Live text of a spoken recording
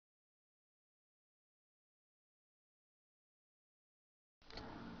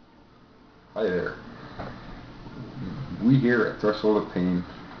Hi there. We here at Threshold of Pain,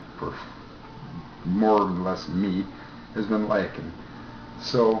 for more or less me, has been lacking.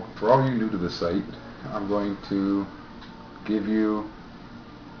 So, for all you new to the site, I'm going to give you,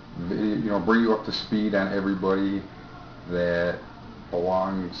 bring you up to speed on everybody that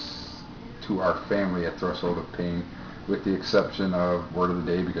belongs to our family at Threshold of Pain, with the exception of Word of the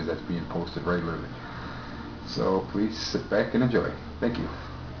Day, because that's being posted regularly. So please sit back and enjoy. Thank you.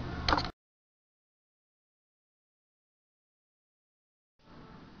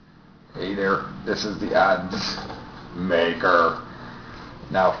 Hey there, this is the odds maker.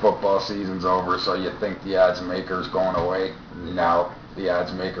 Now football season's over, so you think the odds maker's going away? Now the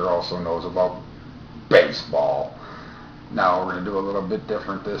odds maker also knows about baseball. Now we're going to do a little bit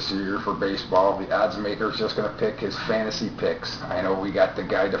different this year for baseball. The odds maker's just going to pick his fantasy picks. I know we got the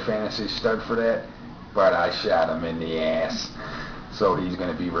guy, the fantasy stud for that, but I shot him in the ass. So he's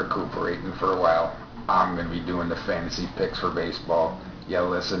going to be recuperating for a while. I'm going to be doing the fantasy picks for baseball. You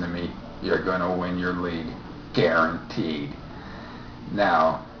listen to me. You're going to win your league. Guaranteed.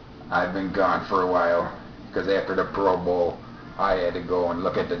 Now, I've been gone for a while because after the Pro Bowl, I had to go and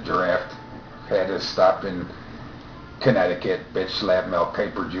look at the draft. Had to stop in Connecticut, bitch slap Mel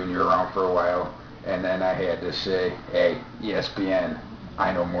Kiper Jr. around for a while. And then I had to say, hey, ESPN,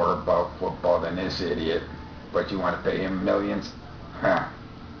 I know more about football than this idiot. But you want to pay him millions? Huh,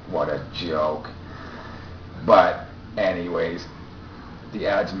 what a joke. But anyways, the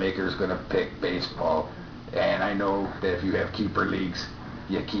odds maker is going to pick baseball. And I know that if you have keeper leagues,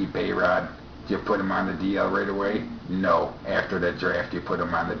 you keep A-Rod. You put him on the DL right away? No. After the draft, you put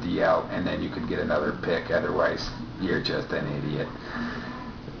him on the DL, and then you could get another pick. Otherwise, you're just an idiot.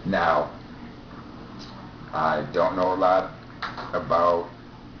 Now, I don't know a lot about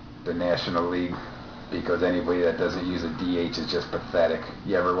the National League, because anybody that doesn't use a DH is just pathetic.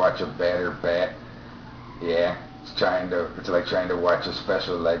 You ever watch a batter bat? Yeah, it's like trying to watch a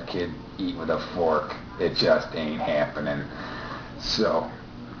special ed kid eat with a fork. It just ain't happening. So,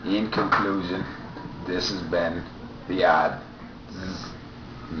 in conclusion, this has been the odds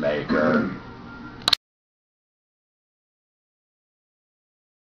maker.